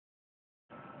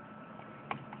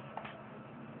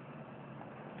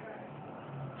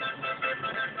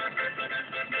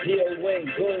Win,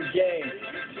 good game.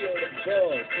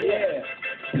 Good, yeah.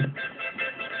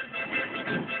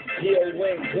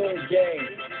 Win, good game.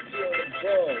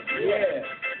 Good, yeah.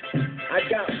 I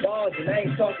got bars and I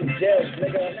ain't talking jails,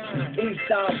 nigga.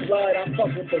 Eastside blood, I fuck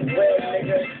with the real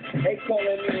nigga. They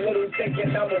calling me little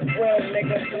thinking I'm a real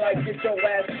nigga. Till I get your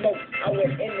ass smoked. I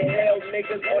went in the hell,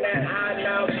 niggas, on that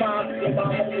I-95. See my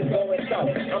homies going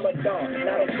south. I'm a dog,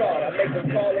 not a fraud. I make them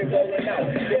call, they rolling out.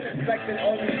 Disrespecting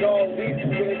on you, dog, leave you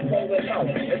with it rolling out.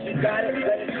 If you got it,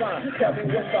 let it fly. Tell me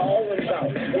what the hole is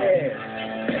about.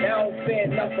 Yeah. And I don't fear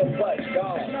nothing but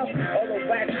God. All the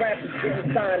whack rappers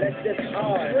getting signed, that's just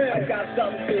hard. I got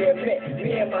something to admit,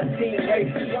 me and my team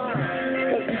race fly.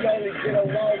 Cause we only get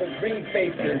along with green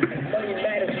faces. Money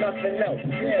matters, nothing else.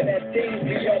 And that thing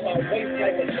be on my waist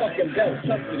like a fucking belt.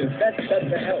 Trust me, the best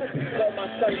doesn't help. So my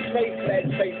son Trace that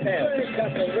Trace down. Got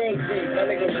some real grease, my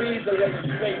nigga Reed's a lady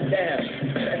straight down.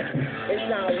 It's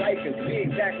not like us, be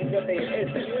exactly what they is.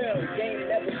 The real game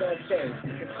never gonna change.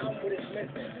 Cause I'm what it's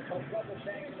missing. My brother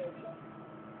back in the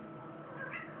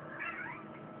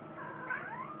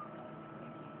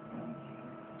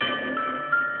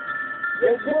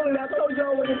Yo, Bully, I told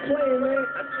y'all I wasn't playing, man.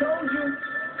 I told you.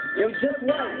 Yo, just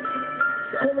right.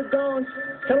 Hold it on.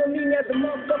 Tell them meet me at the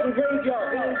motherfucking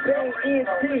graveyard. Bang,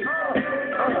 ENT.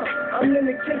 I'm in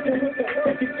the kitchen with the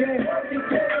funky gang.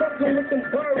 Fucking with them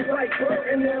birds like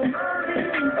and them.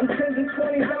 I'm 10s and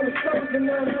 20s, I was serving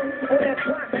them. On that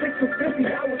block, 6 to 50,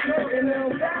 I was serving them.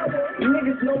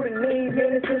 Niggas know the name,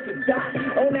 man, it's just a dot.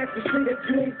 On that shit that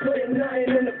you ain't putting nothing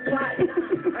in the pot.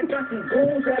 I got some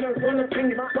goons that'll run up in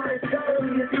your spot. It's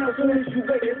only as soon as you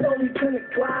wait, it's only 10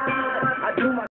 o'clock.